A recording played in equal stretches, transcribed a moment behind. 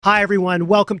Hi, everyone.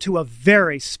 Welcome to a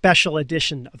very special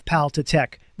edition of Pal to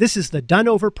Tech. This is the Done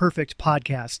Over Perfect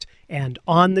podcast. And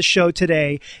on the show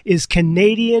today is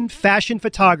Canadian fashion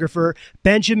photographer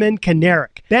Benjamin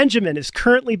Kanarek. Benjamin is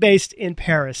currently based in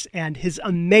Paris, and his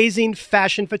amazing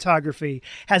fashion photography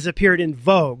has appeared in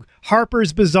Vogue,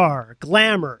 Harper's BAZAAR,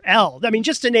 GLAMOUR, ELLE. I mean,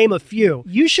 just to name a few.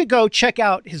 You should go check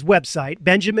out his website,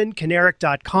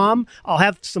 benjaminkanarek.com. I'll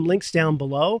have some links down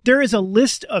below. There is a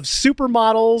list of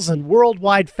supermodels and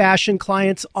worldwide fashion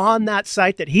clients on that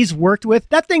site that he's worked with.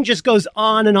 That thing just goes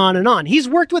on and on and on. He's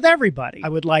worked with everybody. I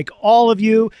would like all of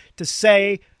you to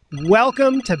say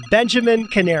welcome to Benjamin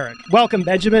Kanarek. Welcome,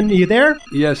 Benjamin. Are you there?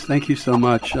 Yes, thank you so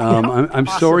much. I'm awesome.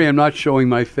 Sorry I'm not showing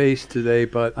my face today,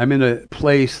 but I'm in a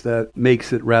place that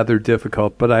makes it rather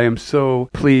difficult. But I am so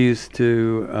pleased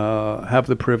to have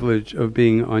the privilege of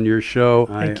being on your show.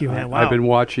 Thank you, man. Wow. I've been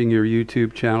watching your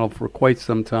YouTube channel for quite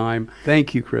some time.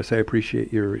 Thank you, Chris. I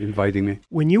appreciate your inviting me.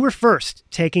 When you were first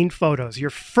taking photos, your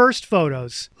first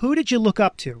photos, who did you look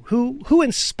up to? Who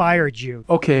inspired you?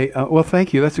 Okay, well,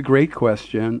 thank you. That's a great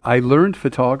question. I learned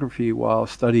photography while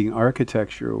studying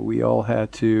architecture. We all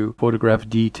had to photograph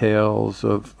details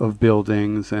of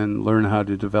buildings and learn how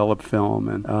to develop film.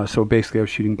 And so basically I was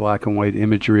shooting black and white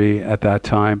imagery at that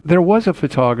time. There was a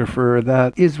photographer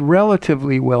that is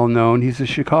relatively well known. He's a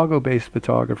Chicago-based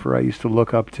photographer I used to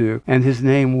look up to. And his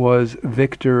name was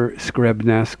Victor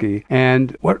Skrebneski.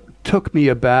 And what took me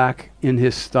aback in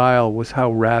his style was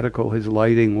how radical his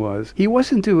lighting was. He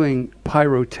wasn't doing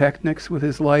pyrotechnics with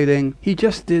his lighting. He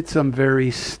just did some very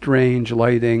strange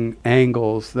lighting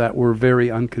angles that were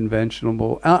very unconventional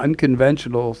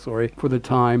for the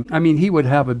time. I mean, he would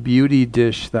have a beauty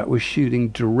dish that was shooting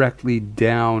directly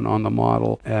down on the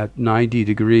model at 90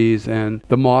 degrees, and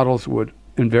the models would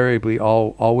invariably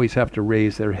always have to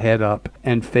raise their head up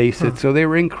and face it. So they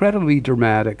were incredibly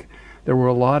dramatic. There were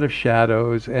a lot of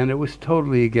shadows, and it was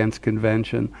totally against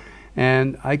convention.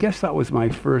 And I guess that was my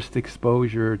first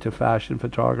exposure to fashion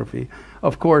photography.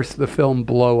 Of course, the film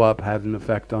Blow Up had an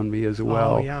effect on me as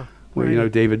well. Oh, yeah. Where, you know,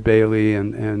 David Bailey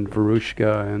and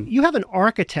Verushka. And you have an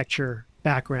architecture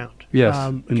background. Yes,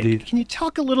 indeed. Can you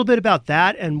talk a little bit about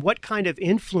that and what kind of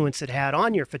influence it had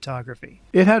on your photography?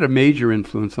 It had a major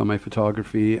influence on my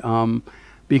photography.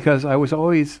 Because I was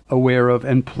always aware of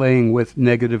and playing with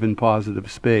negative and positive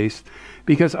space,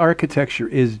 because architecture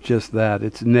is just that.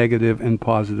 It's negative and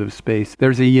positive space.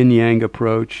 There's a yin-yang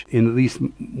approach, in at least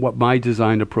what my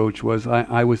design approach was.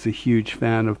 I was a huge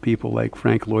fan of people like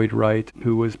Frank Lloyd Wright,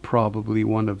 who was probably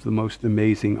one of the most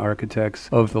amazing architects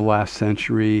of the last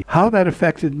century. How that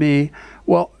affected me?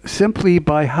 Well, simply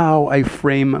by how I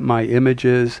frame my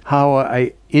images, how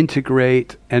I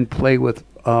integrate and play with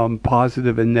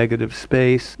positive and negative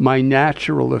space, my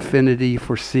natural affinity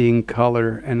for seeing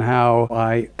color, and how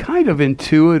I kind of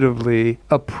intuitively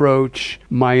approach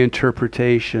my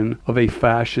interpretation of a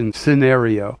fashion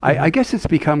scenario. I guess it's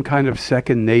become kind of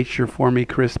second nature for me,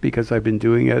 Chris, because I've been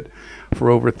doing it for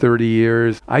over 30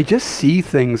 years. I just see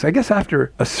things. I guess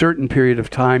after a certain period of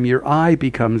time, your eye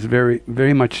becomes very,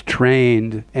 very much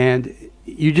trained, and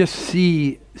you just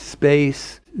see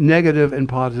space, negative and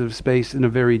positive space, in a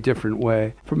very different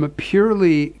way. From a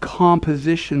purely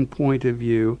composition point of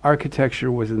view,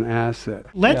 architecture was an asset.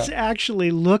 Let's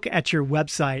actually look at your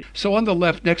website. So on the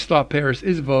left, next stop Paris,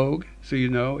 is Vogue. So you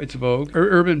know, it's Vogue.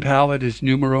 Urban Palette is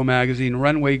NUMERO magazine.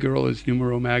 Runway Girl is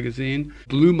NUMERO magazine.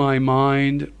 Blew My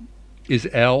Mind is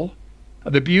ELLE.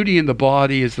 The Beauty in the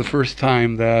Body is the first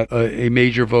time that a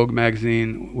major Vogue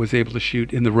magazine was able to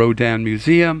shoot in the Rodin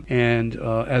Museum. And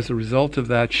as a result of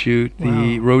that shoot,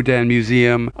 the Rodin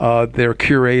Museum, their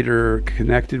curator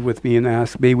connected with me and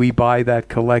asked, may we buy that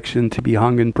collection to be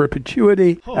hung in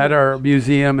perpetuity at our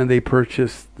museum? And they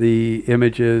purchased the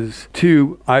images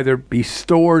to either be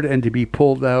stored and to be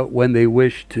pulled out when they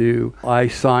wished to. I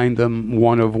signed them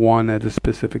one of one at a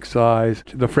specific size.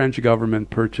 The French government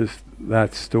purchased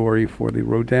that story for the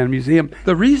Rodin Museum.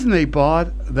 The reason they bought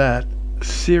that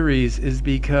series is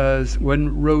because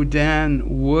when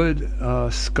Rodin would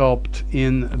sculpt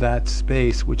in that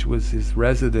space, which was his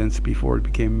residence before it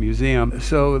became a museum,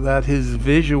 so that his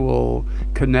visual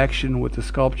connection with the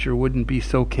sculpture wouldn't be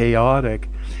so chaotic,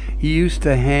 he used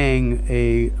to hang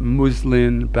a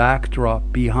muslin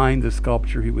backdrop behind the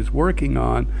sculpture he was working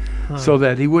on, so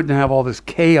that he wouldn't have all this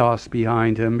chaos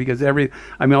behind him, because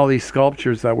all these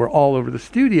sculptures that were all over the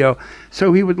studio.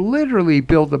 So he would literally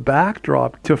build a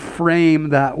backdrop to frame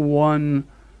that one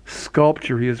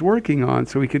sculpture he was working on,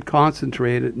 so he could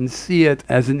concentrate it and see it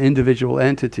as an individual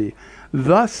entity.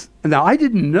 Thus, now I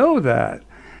didn't know that,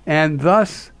 and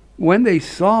thus when they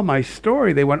saw my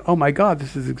story, they went, oh my God,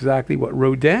 this is exactly what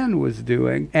Rodin was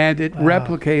doing. And it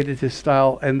replicated his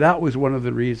style. And that was one of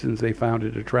the reasons they found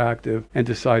it attractive and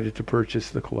decided to purchase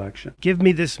the collection. Give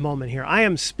me this moment here. I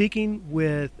am speaking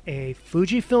with a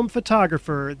Fujifilm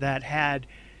photographer that had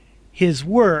his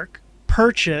work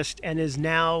purchased and is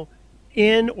now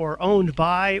in or owned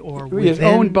by or within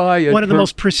owned by one of the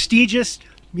most prestigious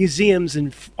museums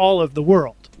in all of the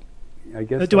world. I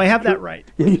guess. Do I have that right?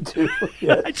 You do.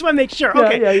 Yes. I just want to make sure. Yeah,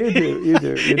 Okay. yeah, you do. You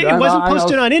do. It wasn't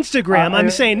posted on Instagram. I'm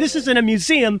saying this is in a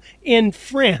museum in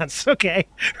France. Okay.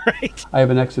 Right. I have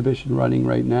an exhibition running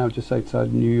right now just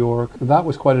outside New York. That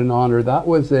was quite an honor. That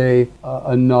was a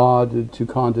nod to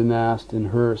Condé Nast and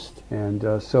Hearst.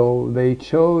 And so they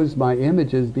chose my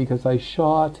images because I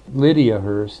shot Lydia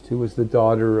Hearst, who was the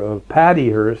daughter of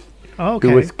Patty Hearst,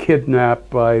 who was kidnapped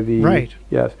by the... Right.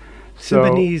 Yes.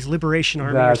 Sudanese Liberation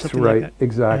Army or something like that. That's right,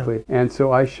 exactly. Yeah. And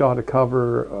so I shot a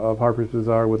cover of Harper's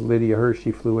Bazaar with Lydia Hearst.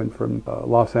 She flew in from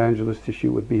Los Angeles to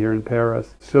shoot with me here in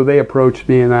Paris. So they approached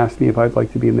me and asked me if I'd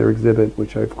like to be in their exhibit,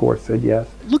 which I, of course, said yes.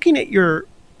 Looking at your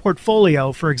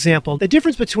portfolio, for example, the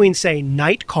difference between, say,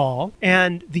 Night Call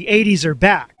and The 80s Are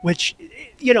Back, which,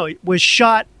 you know, was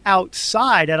shot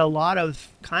outside at a lot of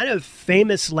kind of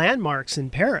famous landmarks in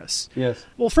Paris. Yes.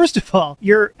 Well, first of all,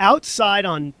 you're outside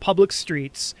on public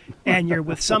streets and you're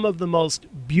with some of the most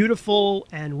beautiful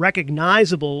and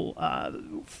recognizable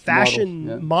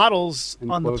fashion models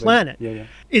on the planet. Yeah.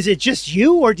 Is it just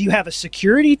you, or do you have a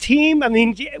security team? I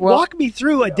mean, walk me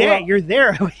through a day. You're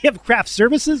there. You have craft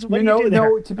services. What do you do there?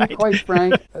 No, to be quite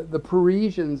frank, the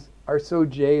Parisians are so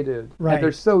jaded, and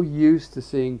they're so used to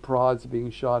seeing prods being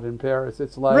shot in Paris.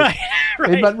 It's like,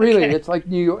 but really, it's like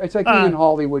New York. It's like being in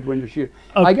Hollywood when you're shooting.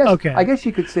 I guess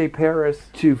you could say Paris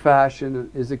to fashion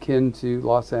is akin to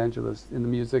Los Angeles in the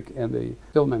music and the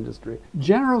film industry.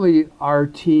 Generally, our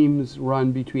teams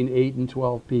run between 8 and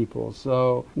 12 people.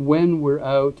 So when we're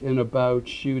out and about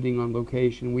shooting on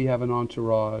location, we have an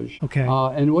entourage. Okay.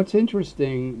 And what's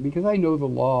interesting, because I know the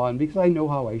law and because I know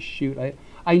how I shoot,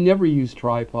 I never use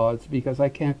tripods because I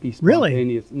can't be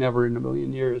spontaneous. Really? Never in a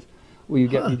million years will you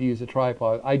get me to use a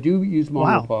tripod. I do use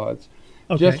monopods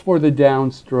just for the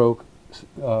downstroke,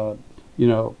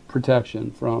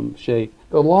 protection from shake.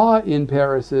 The law in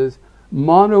Paris is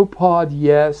monopod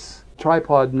yes,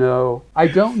 tripod no. I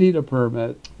don't need a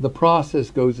permit. The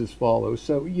process goes as follows.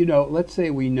 So, let's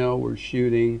say we know we're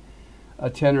shooting a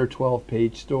 10 or 12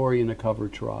 page story in a cover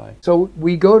try. So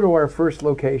we go to our first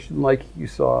location, like you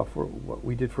saw for what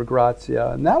we did for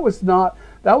Grazia, and that was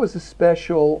a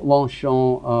special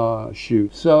Longchamp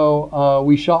shoot. So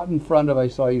we shot in front of,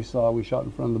 we shot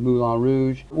in front of the Moulin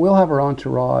Rouge. We'll have our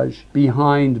entourage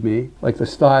behind me, like the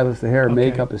stylist, the hair and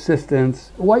makeup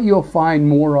assistants. What you'll find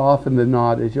more often than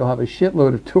not is you'll have a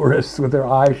shitload of tourists with their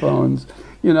iPhones,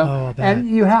 and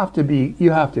you have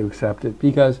to accept it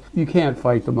because you can't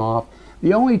fight them off.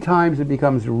 The only times it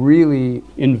becomes really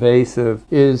invasive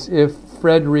is if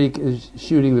Frederique is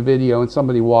shooting the video and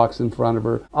somebody walks in front of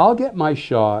her. I'll get my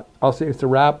shot. I'll say it's a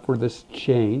wrap for this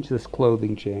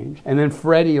clothing change. And then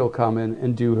Freddie will come in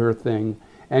and do her thing.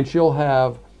 And she'll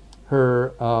have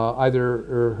her either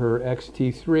her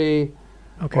XT3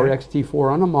 or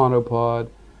XT4 on a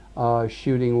monopod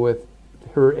shooting with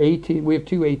her 18. We have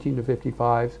two 18 to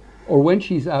 55s. Or when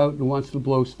she's out and wants to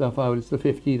blow stuff out, it's the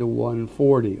 50 to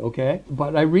 140, okay?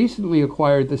 But I recently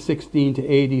acquired the 16 to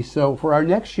 80, so for our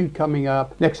next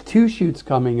two shoots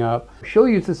coming up, she'll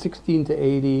use the 16 to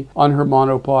 80 on her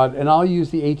monopod, and I'll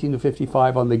use the 18 to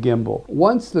 55 on the gimbal.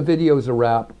 Once the video's a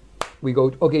wrap, we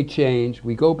go, change.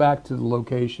 We go back to the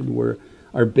location where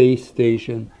our base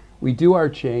station. We do our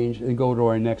change and go to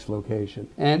our next location.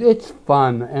 And it's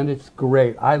fun and it's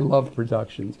great. I love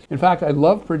productions. In fact, I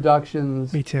love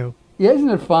productions. Me too. Yeah, isn't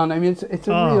it fun? I mean, it's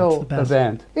a real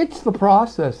event. It's the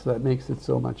process that makes it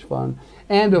so much fun.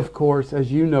 And of course,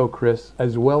 as you know, Chris,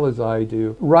 as well as I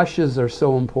do, rushes are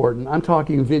so important. I'm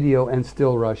talking video and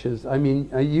still rushes. I mean,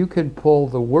 you can pull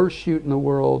the worst shoot in the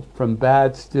world from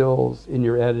bad stills in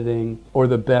your editing, or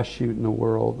the best shoot in the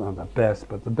world. Not the best,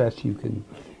 but the best you can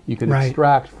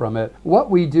extract from it.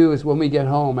 What we do is when we get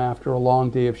home after a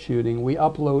long day of shooting, we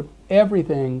upload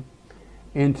everything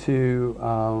into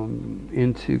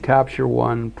Capture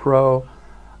One Pro.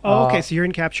 So you're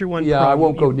in Capture One Pro. Yeah, I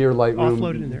won't go near Lightroom.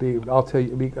 Offload it in there. I'll tell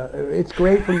you, it's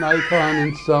great for Nikon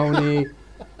and Sony.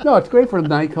 No, it's great for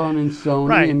Nikon and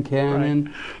Sony and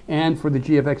Canon, and for the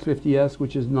GFX50S,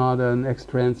 which is not an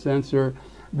X-Trans sensor.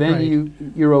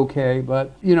 Then you're okay.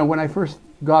 But when I first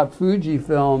got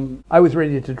Fujifilm, I was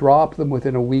ready to drop them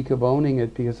within a week of owning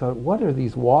it because I thought, what are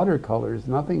these watercolors?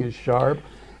 Nothing is sharp.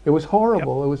 It was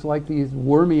horrible. Yep. It was like these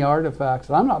wormy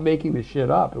artifacts. I'm not making this shit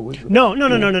up. It was no.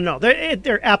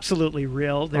 They're absolutely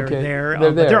real. They're there.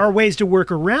 They're there. But there are ways to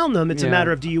work around them. It's a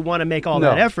matter of, do you want to make all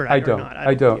that effort? I don't.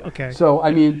 I don't. Okay. So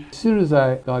I mean, as soon as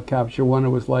I got capture one, it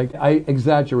was like, I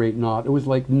exaggerate not. It was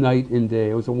like night and day.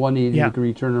 It was a 180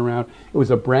 degree turnaround. It was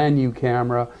a brand new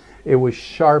camera. It was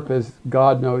sharp as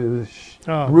God knows. It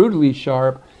was brutally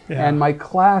sharp. Yeah. And my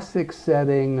classic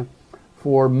setting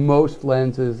for most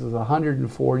lenses is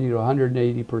 140 to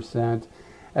 180%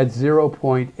 at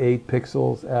 0.8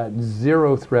 pixels at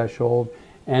 0 threshold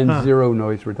and 0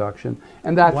 noise reduction.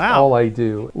 And that's all I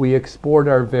do. We export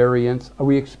our variants,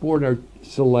 we export our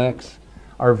selects,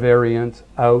 our variants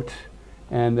out,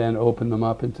 and then open them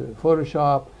up into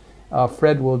Photoshop.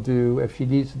 Fred will do, if she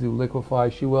needs to do liquefy,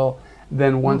 she will.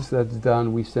 Then once that's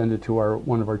done, we send it to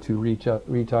one of our 2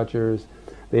 retouchers.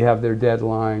 They have their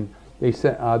deadline. They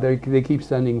keep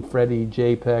sending Freddie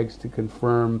JPEGs to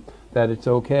confirm that it's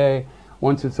okay.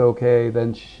 Once it's okay,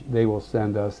 then they will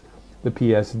send us the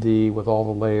PSD with all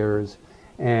the layers,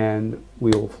 and we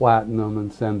will flatten them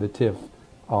and send the TIFF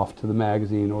off to the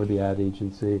magazine or the ad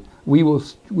agency. We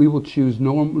will choose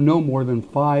no more than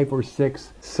 5 or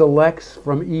 6 selects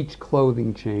from each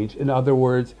clothing change. In other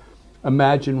words,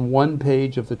 imagine 1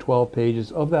 page of the 12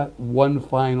 pages of that one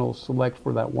final select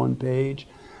for that 1 page.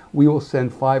 We will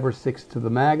send 5 or 6 to the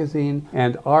magazine,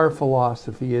 and our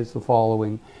philosophy is the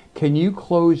following. Can you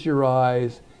close your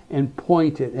eyes and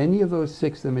point at any of those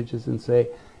 6 images and say,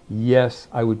 yes,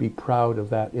 I would be proud of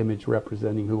that image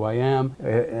representing who I am?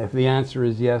 If the answer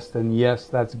is yes, then yes,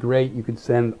 that's great. You can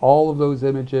send all of those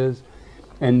images.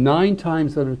 And 9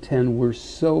 times out of 10, we're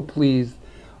so pleased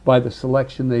by the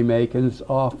selection they make, and it's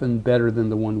often better than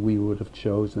the one we would have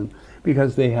chosen,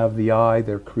 because they have the eye,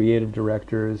 they're creative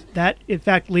directors. That, in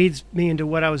fact, leads me into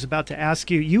what I was about to ask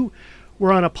you. You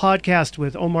were on a podcast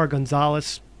with Omar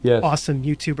Gonzalez, awesome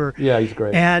YouTuber. Yeah, he's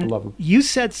great. And I love him. You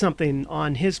said something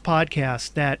on his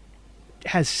podcast that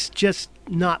has just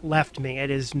not left me.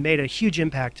 It has made a huge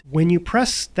impact. When you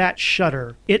press that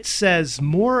shutter, it says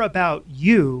more about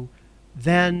you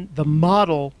than the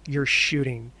model you're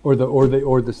shooting, or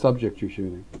the subject you're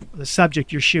shooting. The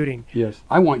subject you're shooting. Yes,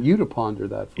 I want you to ponder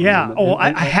that. For a moment. Oh,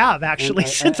 I have actually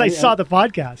since I saw the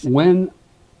podcast. When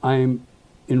I'm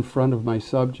in front of my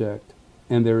subject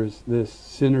and there's this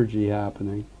synergy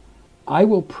happening, I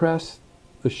will press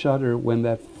the shutter when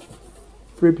that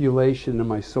fibrillation in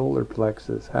my solar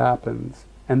plexus happens,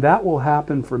 and that will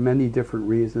happen for many different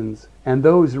reasons. And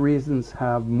those reasons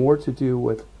have more to do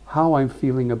with how I'm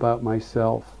feeling about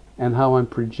myself and how I'm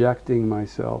projecting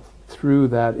myself through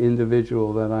that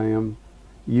individual that I am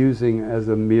using as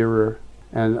a mirror,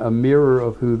 and a mirror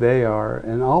of who they are.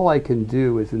 And all I can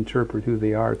do is interpret who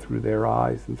they are through their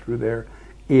eyes and through their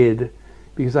id,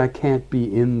 because I can't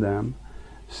be in them.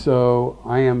 So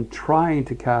I am trying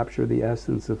to capture the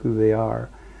essence of who they are,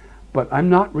 but I'm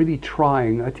not really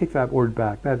trying. I take that word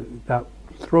back.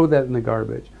 Throw that in the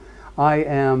garbage. I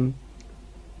am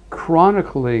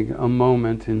chronicling a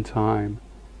moment in time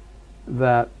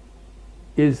that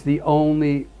is the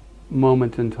only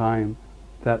moment in time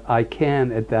that I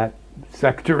can at that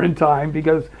sector in time,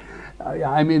 because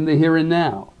I'm in the here and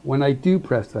now when I do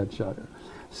press that shutter.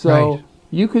 So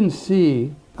you can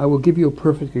see, I will give you a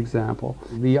perfect example.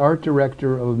 The art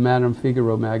director of Madame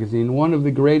Figaro magazine, one of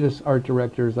the greatest art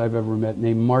directors I've ever met,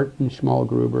 named Martin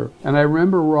Schmalgruber. And I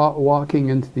remember walking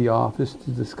into the office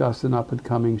to discuss an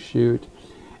up-and-coming shoot.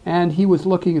 And he was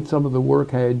looking at some of the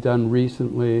work I had done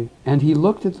recently, and he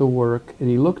looked at the work, and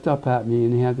he looked up at me,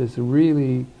 and he had this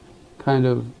really kind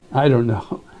of, I don't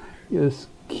know, this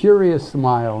curious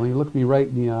smile, and he looked me right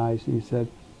in the eyes, and he said,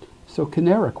 "So,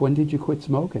 Kanarek, when did you quit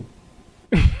smoking?"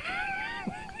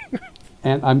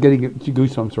 And I'm getting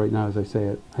goosebumps right now as I say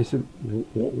it. I said,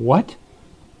 "What?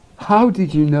 How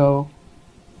did you know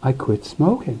I quit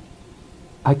smoking?"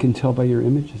 "I can tell by your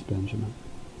images, Benjamin.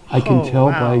 I can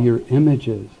tell by your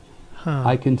images.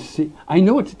 I can see." I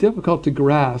know it's difficult to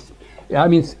grasp. I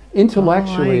mean,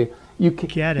 intellectually, you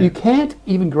can't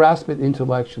even grasp it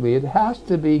intellectually. It has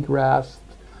to be grasped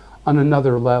on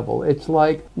another level. It's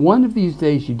like one of these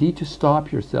days you need to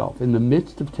stop yourself in the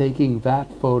midst of taking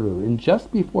that photo, and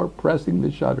just before pressing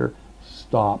the shutter,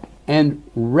 stop and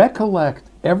recollect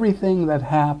everything that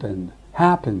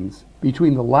happens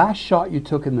between the last shot you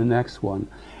took and the next one,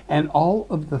 and all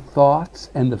of the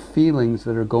thoughts and the feelings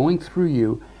that are going through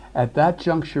you at that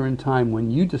juncture in time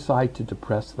when you decide to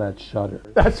depress that shutter.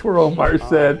 That's where Omar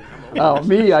said,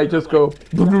 me, I just go,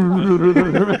 and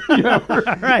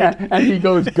he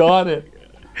goes, got it,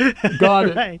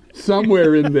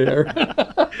 somewhere in there.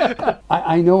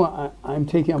 I know I'm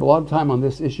taking up a lot of time on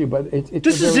this issue, but it's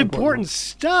this is important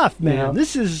stuff, man. You know?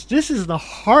 This is the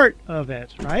heart of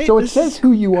it, right? So it says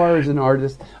who you are as an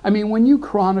artist. I mean, when you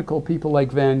chronicle people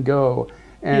like Van Gogh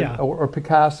and or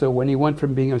Picasso, when he went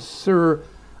from being a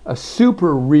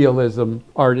super realism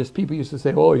artist, people used to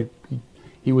say, "Oh,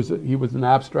 he was an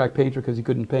abstract painter because he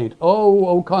couldn't paint." Oh,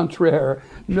 au contraire.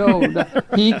 No,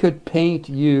 he could paint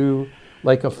you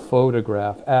like a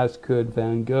photograph, as could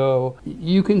Van Gogh.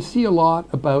 You can see a lot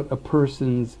about a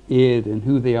person's id and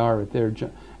who they are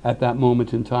at that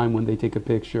moment in time when they take a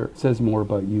picture. It says more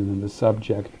about you than the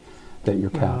subject that you're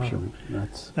capturing.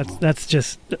 That's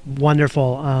just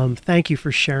wonderful. Thank you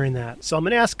for sharing that. So I'm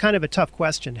going to ask kind of a tough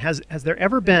question. Has there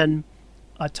ever been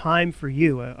a time for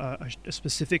you, a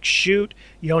specific shoot?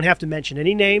 You don't have to mention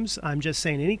any names. I'm just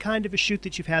saying any kind of a shoot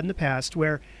that you've had in the past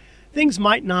where things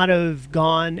might not have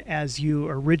gone as you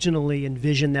originally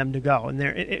envisioned them to go. And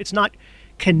it's not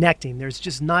connecting. There's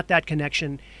just not that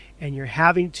connection. And you're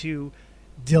having to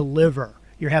deliver.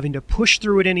 You're having to push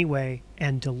through it anyway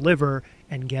and deliver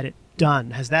and get it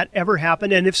done. Has that ever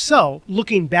happened? And if so,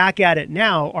 looking back at it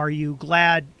now, are you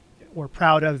glad or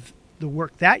proud of the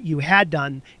work that you had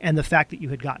done and the fact that you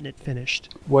had gotten it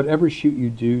finished? Whatever shoot you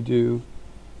do,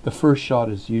 the first shot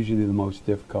is usually the most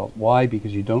difficult. Why?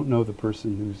 Because you don't know the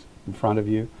person who's in front of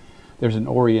you. There's an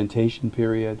orientation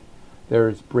period.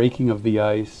 There's breaking of the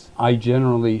ice. I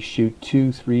generally shoot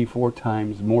 2, 3, 4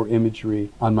 times more imagery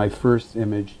on my first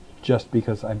image just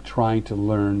because I'm trying to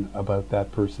learn about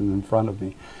that person in front of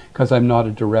me. Because I'm not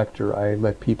a director, I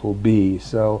let people be,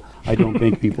 so I don't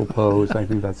make people pose. I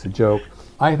think that's a joke.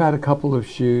 I've had a couple of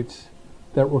shoots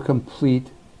that were complete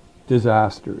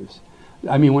disasters.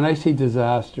 I mean, when I say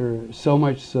disaster, so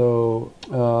much so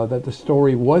that the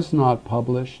story was not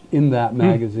published in that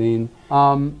magazine.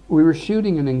 We were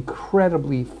shooting in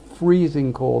incredibly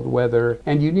freezing cold weather,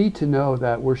 and you need to know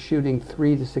that we're shooting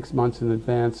 3 to 6 months in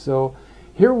advance. So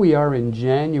here we are in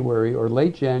January or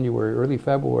late January, early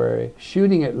February,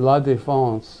 shooting at La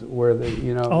Défense, where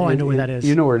I know where that is.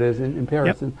 You know where it is, in Paris.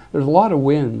 Yep. And there's a lot of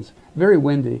winds, very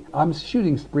windy. I'm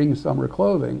shooting spring, summer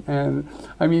clothing, and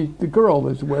I mean, the girl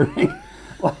is wearing,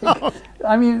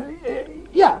 I mean,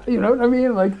 yeah, you know what I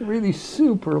mean? Like really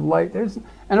super light.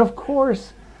 And of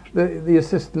course, the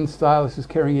assistant stylist is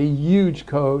carrying a huge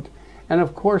coat. And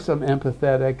of course I'm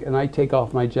empathetic and I take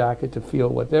off my jacket to feel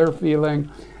what they're feeling.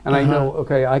 And I know,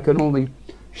 okay, I can only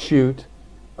shoot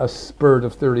a spurt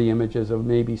of 30 images of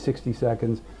maybe 60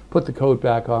 seconds, put the coat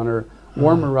back on her,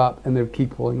 warm her up, and then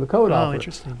keep pulling the coat off her.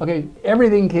 Interesting. Okay,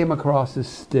 everything came across as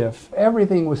stiff.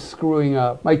 Everything was screwing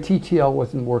up. My TTL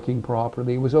wasn't working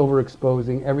properly. It was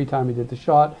overexposing every time I did the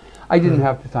shot. I didn't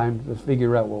have the time to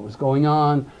figure out what was going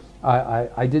on.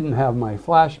 I didn't have my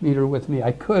flash meter with me.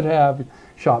 I could have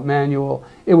shot manual.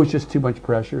 It was just too much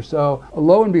pressure. So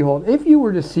lo and behold, if you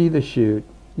were to see the shoot,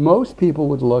 most people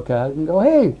would look at it and go,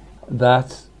 hey,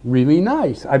 that's really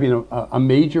nice. I mean, a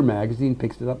major magazine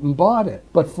picks it up and bought it.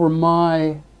 But for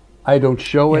I don't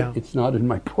show it. It's not in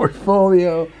my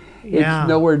portfolio. It's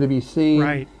nowhere to be seen.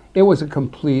 Right. It was a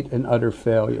complete and utter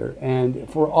failure. And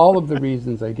for all of the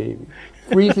reasons I gave you.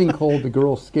 Freezing cold, the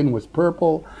girl's skin was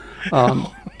purple.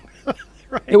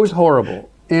 Right. It was horrible.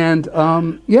 And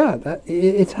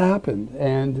it's happened.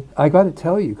 And I got to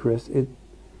tell you, Chris,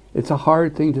 it's a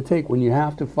hard thing to take when you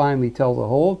have to finally tell the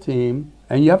whole team,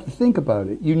 and you have to think about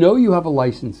it. You know you have a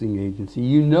licensing agency.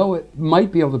 You know it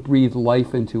might be able to breathe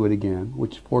life into it again,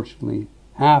 which fortunately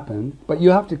happened. But you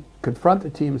have to confront the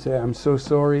team and say, I'm so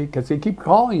sorry, because they keep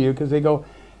calling you because they go,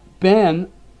 Ben,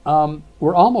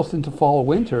 we're almost into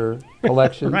fall-winter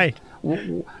collections. Right.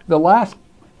 The last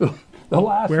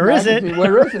Where is it?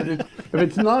 Where is it? If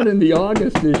it's not in the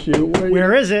August issue,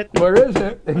 where is it? Where is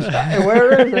it? Exactly.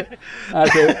 Where is it?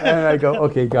 And I go,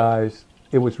 okay, guys,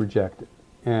 it was rejected,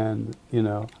 and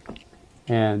you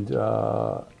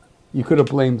could have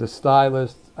blamed the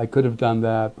stylist. I could have done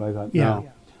that, but I thought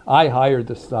no. I hired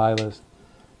the stylist,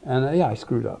 and I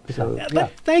screwed up. So,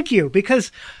 But thank you,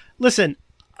 because listen.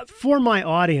 For my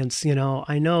audience,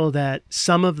 I know that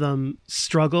some of them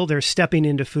struggle. They're stepping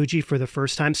into Fuji for the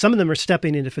first time. Some of them are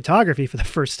stepping into photography for the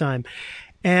first time.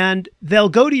 And they'll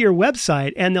go to your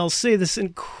website and they'll see this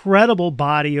incredible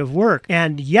body of work.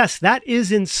 And yes, that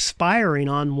is inspiring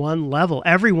on one level.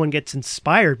 Everyone gets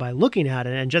inspired by looking at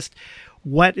it and just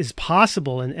what is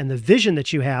possible and the vision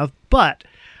that you have. But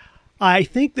I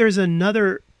think there's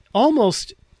another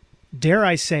almost, dare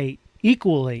I say,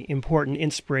 equally important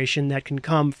inspiration that can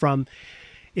come from,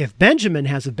 if Benjamin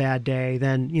has a bad day,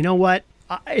 then you know what?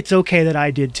 It's okay that I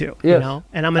did too. Yes,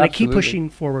 And I'm going to keep pushing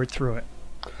forward through it.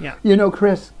 Yeah.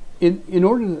 Chris, in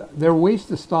order to, there are ways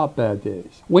to stop bad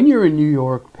days. When you're in New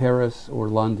York, Paris, or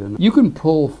London, you can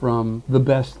pull from the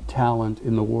best talent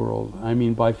in the world. I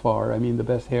mean, by far. I mean, the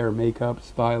best hair, makeup,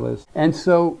 stylists. And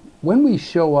so when we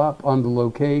show up on the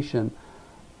location,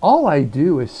 all I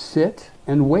do is sit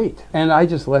and wait, and I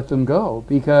just let them go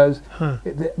because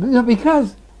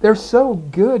they're so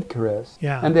good, Chris.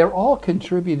 Yeah. And they're all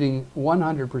contributing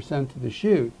 100% to the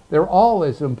shoot. They're all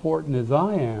as important as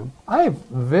I am. I've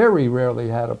very rarely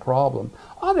had a problem.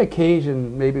 On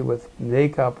occasion, maybe with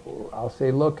makeup, I'll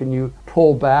say, look, can you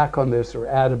pull back on this or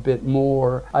add a bit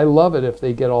more? I love it if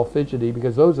they get all fidgety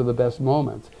because those are the best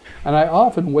moments. And I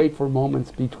often wait for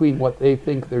moments between what they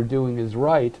think they're doing is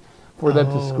right for them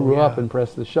to screw up and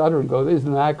press the shutter and go,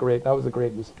 isn't that great? That was a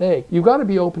great mistake. You've got to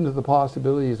be open to the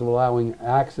possibilities of allowing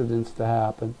accidents to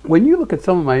happen. When you look at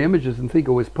some of my images and think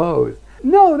it was posed,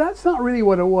 no, that's not really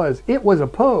what it was. It was a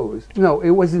pose. No,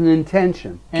 it was an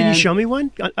intention. Can you show me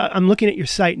one? I'm looking at your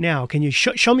site now. Can you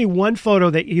show me one photo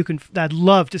that you can? I'd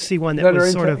love to see one that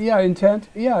was sort of. Yeah, intent.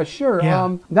 Yeah, sure.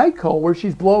 Yeah. Night Call, where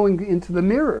she's blowing into the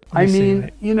mirror. I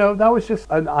mean, that was just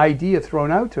an idea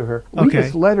thrown out to her. We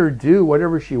just let her do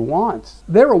whatever she wants.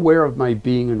 They're aware of my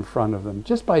being in front of them.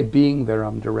 Just by being there,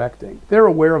 I'm directing. They're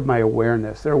aware of my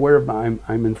awareness. They're aware of I'm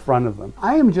in front of them.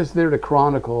 I am just there to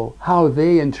chronicle how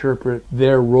they interpret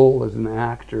their role as an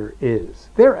actor is.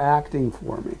 They're acting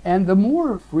for me. And the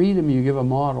more freedom you give a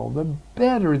model, the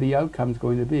better the outcome's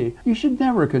going to be. You should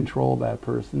never control that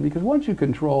person because once you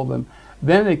control them,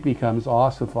 then it becomes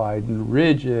ossified and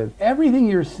rigid. Everything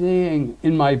you're seeing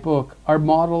in my book are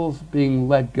models being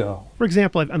let go. For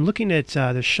example, I'm looking at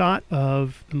the shot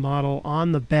of the model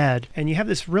on the bed, and you have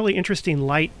this really interesting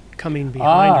light coming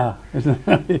behind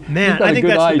her. Man, I think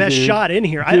that's the best shot in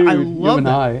here. Dude, I love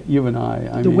that. You and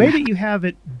I. The way that you have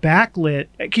it backlit.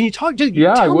 Can you talk?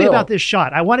 Tell me about this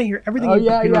shot. I want to hear everything you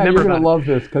remember you're about going to love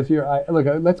this because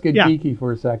look, let's get geeky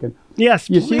for a second. Yes,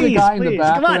 please. See the guy in the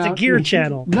background? Come on, it's a gear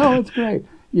channel. No, it's great.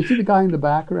 You see the guy in the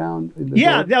background?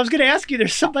 I was going to ask you,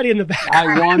 there's somebody in the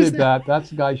background. I wanted that. That's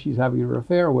the guy she's having her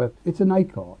affair with. It's a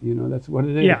night call, that's what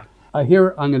it is. Yeah.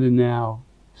 Here I'm going to now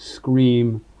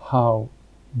scream how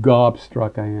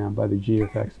gobstruck I am by the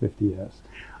GFX 50S.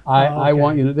 I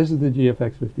want this is the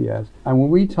GFX 50S. And when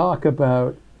we talk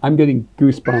about, I'm getting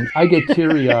goosebumps. I get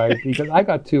teary-eyed because I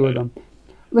got two of them.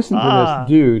 Listen to this,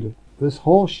 dude. This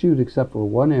whole shoot, except for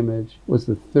one image, was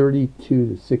the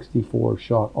 32-64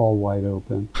 shot all wide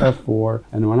open, f4.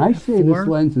 And when I say this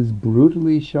lens is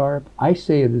brutally sharp, I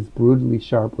say it is brutally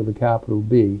sharp with a capital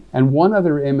B. And one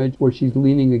other image where she's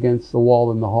leaning against the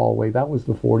wall in the hallway, that was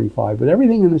the 45. But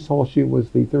everything in this whole shoot was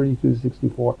the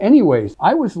 32-64. Anyways,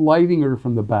 I was lighting her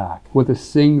from the back with a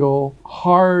single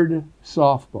hard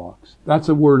softbox. That's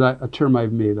a term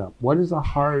I've made up. What is a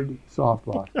hard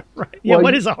softbox? Right. Yeah,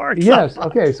 what is a hard softbox? Yes,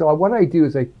 okay. So what I do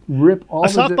is I rip all a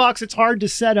softbox, it's hard to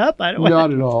set up?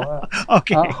 Not at all.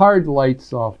 Okay. A hard light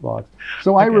softbox.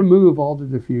 So I remove all the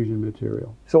diffusion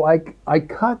material. So I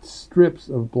cut strips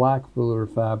of black filler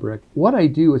fabric. What I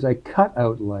do is I cut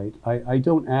out light. I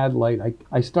don't add light.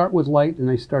 I start with light and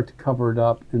I start to cover it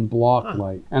up and block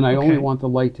light. And I only want the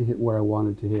light to hit where I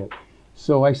want it to hit.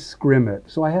 So I scrim it.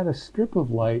 So I had a strip of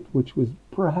light, which was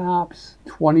perhaps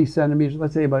 20 centimeters,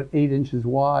 let's say about 8 inches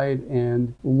wide,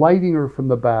 and lighting her from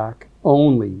the back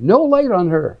only. No light on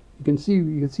her. You can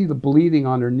see the bleeding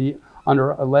on her knee, on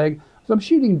her leg. So I'm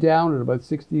shooting down at about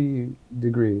 60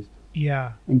 degrees.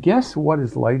 Yeah. And guess what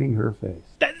is lighting her face?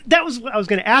 That was what I was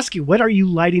going to ask you. What are you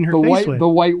lighting her face with? The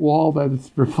white wall that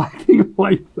is reflecting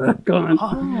light back on.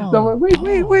 Oh. So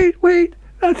wait.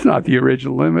 That's not the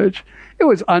original image. It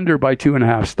was under by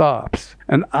 2.5 stops.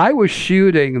 And I was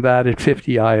shooting that at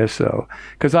 50 ISO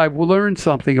because I've learned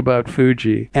something about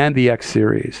Fuji and the X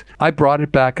series. I brought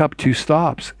it back up 2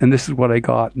 stops, and this is what I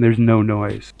got, and there's no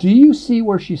noise. Do you see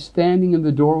where she's standing in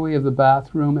the doorway of the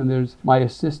bathroom and there's my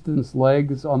assistant's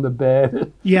legs on the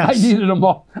bed? Yes. I needed them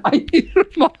all.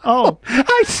 Oh.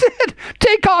 I said,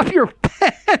 take off your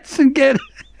pants and get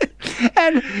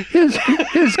and his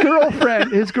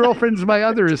girlfriend's my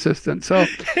other assistant. So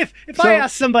if I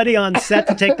ask somebody on set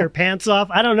to take their pants off,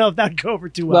 I don't know if that'd go over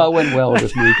too well. Well, it went well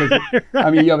with me because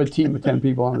I mean you have a team of 10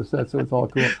 people on the set, so it's all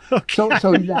cool. Okay.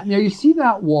 So now you see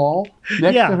that wall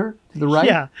next to her to the right?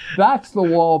 Yeah. That's the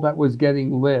wall that was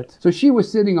getting lit. So she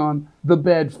was sitting on the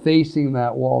bed facing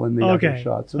that wall in the other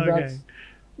shot. So that's.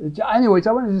 Anyways,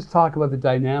 I want to just talk about the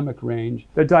dynamic range.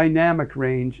 The dynamic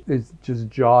range is just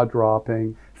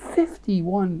jaw-dropping.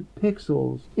 51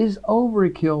 pixels is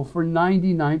overkill for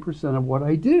 99% of what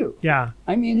I do. Yeah.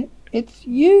 I mean, It's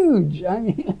huge. I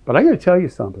mean, but I got to tell you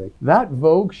something. That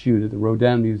Vogue shoot at the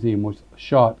Rodin Museum was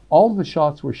shot. All the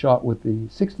shots were shot with the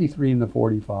 63 and the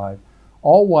 45,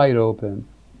 all wide open.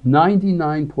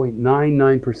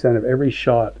 99.99% of every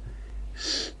shot,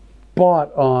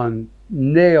 spot on,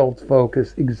 nailed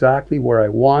focus exactly where I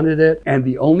wanted it. And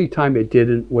the only time it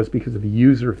didn't was because of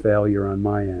user failure on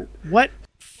my end. What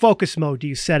focus mode do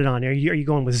you set it on? Are you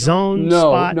going with zone,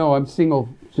 spot? No, I'm single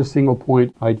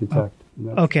point eye detect.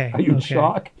 Okay. Are you in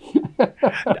shock?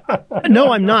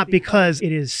 No, I'm not, because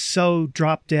it is so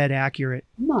drop dead accurate.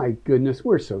 My goodness,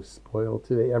 we're so spoiled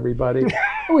today, everybody.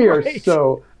 We are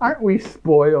so, aren't we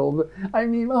spoiled? I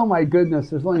mean, oh my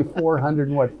goodness, there's only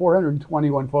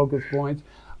 421 focus points.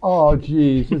 Oh,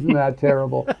 geez, isn't that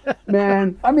terrible?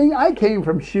 Man, I mean, I came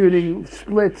from shooting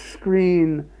split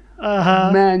screen,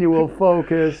 manual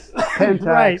focus, Pentax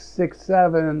Right.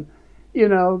 6.7,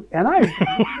 and I,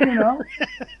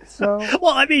 so.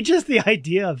 Well, I mean, just the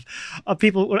idea of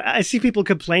people, I see people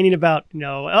complaining about,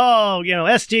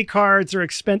 SD cards are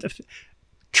expensive.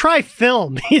 Try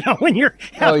film, when you're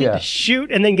having to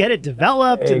shoot and then get it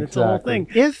developed, and it's a whole thing.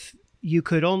 If you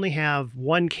could only have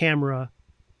one camera,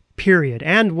 period,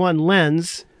 and one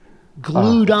lens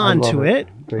glued onto it,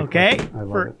 okay,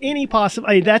 for any possible,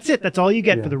 that's it. That's all you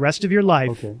get for the rest of your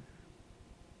life. Okay.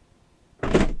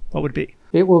 What would it be?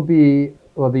 It will be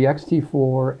the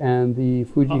X-T4 and the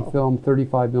Fujifilm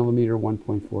 35mm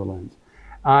 1.4 lens.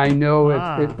 I know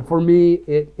for me,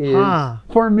 it is,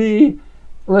 for me,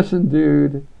 listen,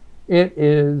 dude, it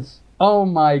is, oh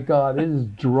my God, it is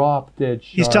drop dead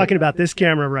sharp. He's talking about this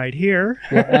camera right here.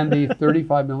 Yeah, and the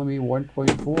 35mm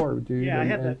 1.4, dude. Yeah, I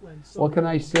had that lens. What can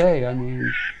I say? I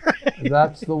mean,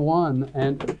 that's the one.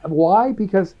 And why?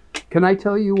 Because, can I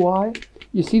tell you why?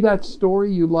 You see that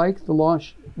story you liked, the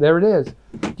launch? There it is.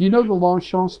 Do you know the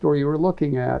Longchamp story you were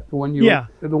looking at? The one the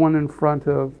one in front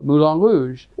of Moulin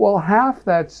Rouge? Well, half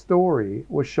that story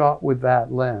was shot with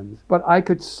that lens. But I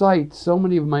could cite so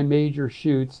many of my major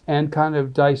shoots and kind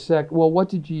of dissect, well, what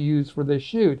did you use for this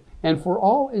shoot? And for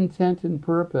all intent and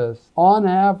purpose, on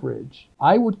average,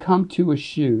 I would come to a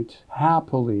shoot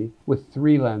happily with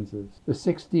 3 lenses, the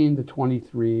 16, the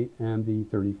 23, and the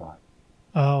 35.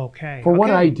 Oh, okay. For what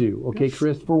I do, okay,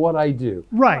 Chris, for what I do.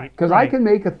 Right. Because I can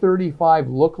make a 35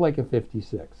 look like a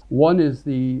 56. One is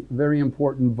the very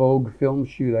important Vogue film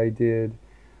shoot I did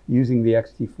using the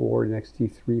X-T4 and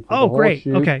X-T3 for the whole great.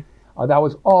 shoot. Okay. That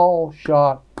was all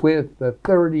shot with the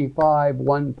 35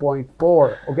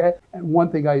 1.4, okay? And one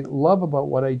thing I love about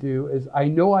what I do is I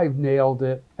know I've nailed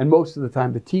it, and most of the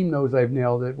time the team knows I've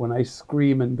nailed it when I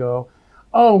scream and go,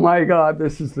 oh my God,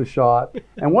 this is the shot.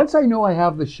 And once I know I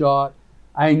have the shot,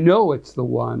 I know it's the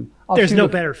one. There's no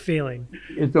better feeling.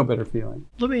 It's no better feeling.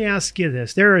 Let me ask you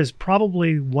this. There is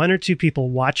probably 1 or 2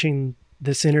 people watching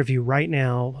this interview right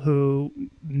now who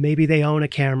maybe they own a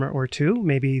camera or 2.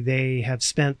 Maybe they have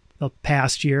spent the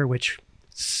past year, which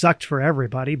sucked for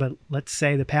everybody, but let's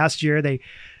say the past year they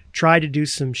tried to do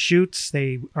some shoots.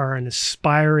 They are an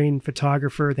aspiring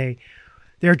photographer.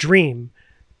 Their dream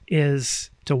is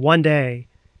to one day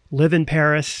live in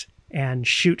Paris and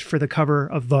shoot for the cover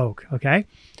of Vogue, okay?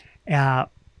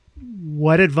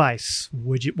 What advice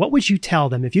what would you tell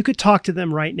them if you could talk to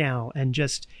them right now and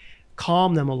just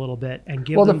calm them a little bit and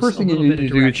give them a little bit of direction? Well, the first thing you need to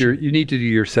do is you need to do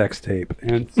your sex tape.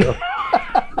 And so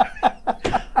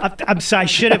I'm sorry,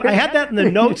 I had that in the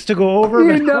notes to go over.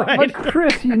 But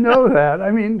Chris, you know that.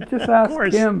 I mean, just ask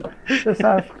Kim. Just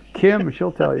ask Kim.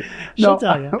 She'll tell you. She'll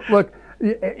tell you. Look,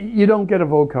 you don't get a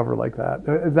Vogue cover like that.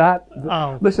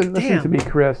 Listen to me,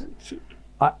 Chris.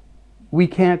 We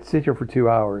can't sit here for 2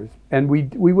 hours, and we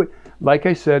would, like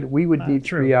I said, we would need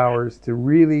 3 hours to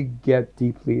really get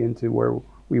deeply into where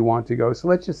we want to go. So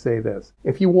let's just say this: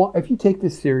 if you take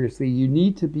this seriously, you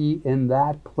need to be in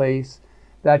that place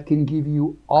that can give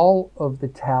you all of the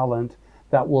talent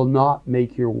that will not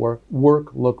make your work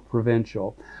look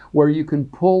provincial, where you can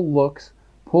pull looks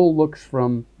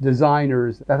from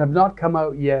designers that have not come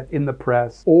out yet in the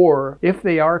press, or if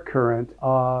they are current,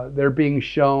 they're being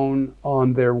shown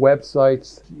on their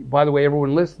websites. By the way,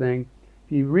 everyone listening,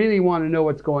 if you really want to know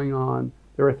what's going on,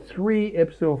 there are 3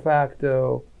 ipso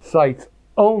facto sites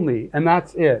only, and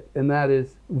that's it. And that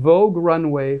is Vogue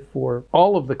Runway for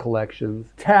all of the collections,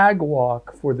 Tag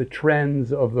Walk for the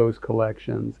trends of those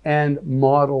collections, and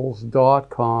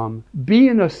models.com. Be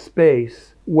in a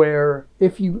space where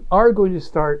if you are going to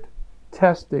start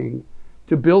testing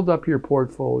to build up your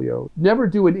portfolio, never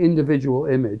do an individual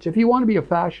image. If you want to be a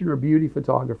fashion or beauty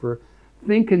photographer,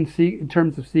 think in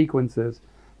terms of sequences.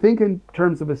 Think in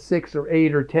terms of a 6 or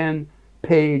 8 or 10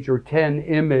 page or 10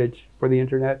 image for the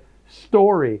internet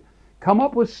story. Come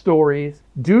up with stories,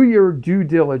 do your due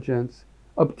diligence,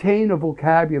 obtain a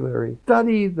vocabulary,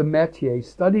 study the métier,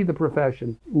 study the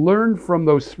profession, learn from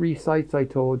those 3 sites I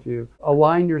told you,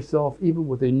 align yourself even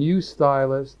with a new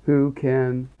stylist who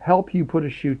can help you put a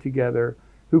shoot together,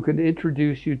 who can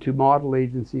introduce you to model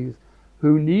agencies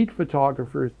who need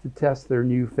photographers to test their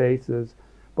new faces.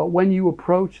 But when you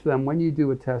approach them, when you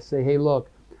do a test, say, hey, look,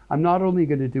 I'm not only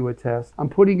going to do a test, I'm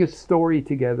putting a story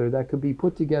together that could be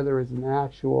put together as an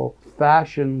actual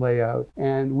fashion layout.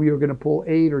 And we are going to pull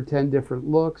 8 or 10 different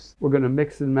looks. We're going to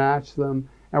mix and match them.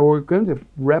 And we're going to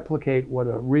replicate what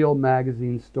a real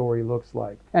magazine story looks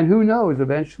like. And who knows,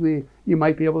 eventually you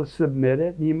might be able to submit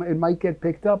it. And it might get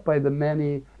picked up by the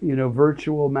many,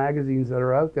 virtual magazines that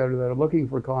are out there that are looking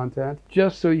for content,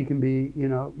 just so you can be,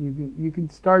 you can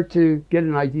start to get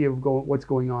an idea of what's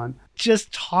going on.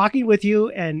 Just talking with you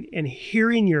and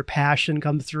hearing your passion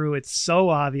come through, it's so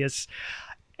obvious.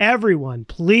 Everyone,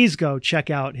 please go check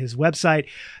out his website.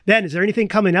 Ben, is there anything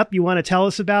coming up you want to tell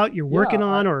us about you're working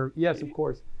on? Or yes, of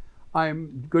course.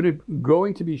 I'm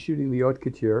going to be shooting the Haute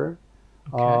Couture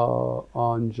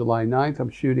on July 9th.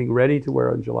 I'm shooting Ready to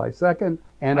Wear on July 2nd.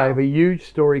 And wow. I have a huge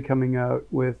story coming out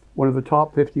with one of the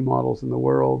top 50 models in the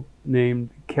world named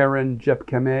Karen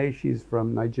Jepkeme. She's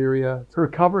from Nigeria. Her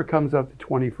cover comes out the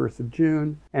 21st of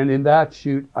June. And in that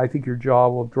shoot, I think your jaw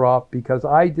will drop, because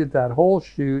I did that whole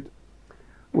shoot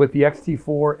with the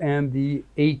X-T4 and the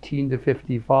 18 to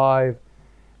 55.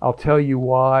 I'll tell you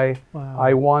why. Wow.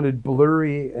 I wanted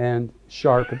blurry and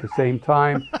sharp at the same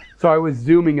time. So I was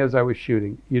zooming as I was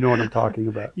shooting. You know what I'm talking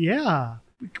about. Yeah.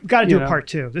 We've got to do a part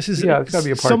 2. This is it's got to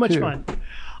be a part 2. So much fun.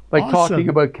 Like awesome. Talking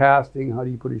about casting, how do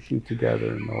you put a shoot together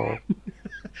and the whole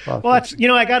process. Well, that's,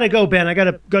 I got to go, Ben. I got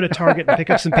to go to Target and pick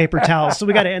up some paper towels. So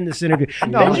we got to end this interview.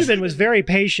 Benjamin was very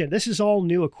patient. This is all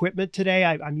new equipment today.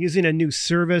 I'm using a new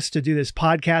service to do this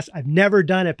podcast. I've never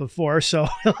done it before, so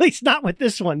at least not with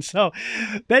this one. So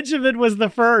Benjamin was the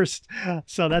first.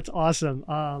 So that's awesome.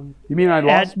 You mean I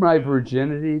lost my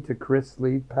virginity to Chris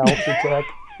Lee, Paltatech?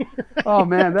 Oh,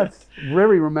 man, that's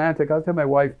very romantic. I'll tell my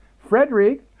wife,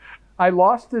 Frederick, I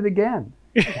lost it again.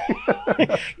 You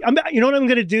know what I'm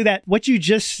going to do? That what you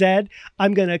just said,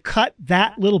 I'm going to cut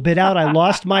that little bit out. I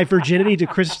lost my virginity to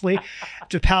Chris Lee,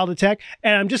 to Paltatech,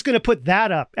 and I'm just going to put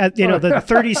that up at, the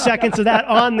 30 seconds of that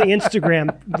on the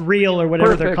Instagram reel or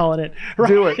whatever they're calling it. Right.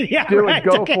 Do it. Yeah, do it.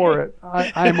 Go for it.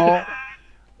 I'm all.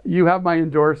 You have my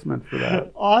endorsement for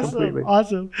that. Awesome. Completely.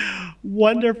 Awesome.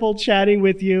 Wonderful chatting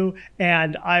with you,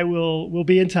 and we'll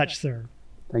be in touch, sir.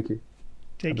 Thank you.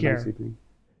 Take care. Nice evening.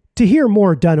 To hear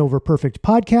more Done Over Perfect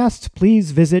podcasts,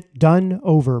 please visit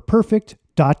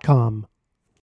doneoverperfect.com.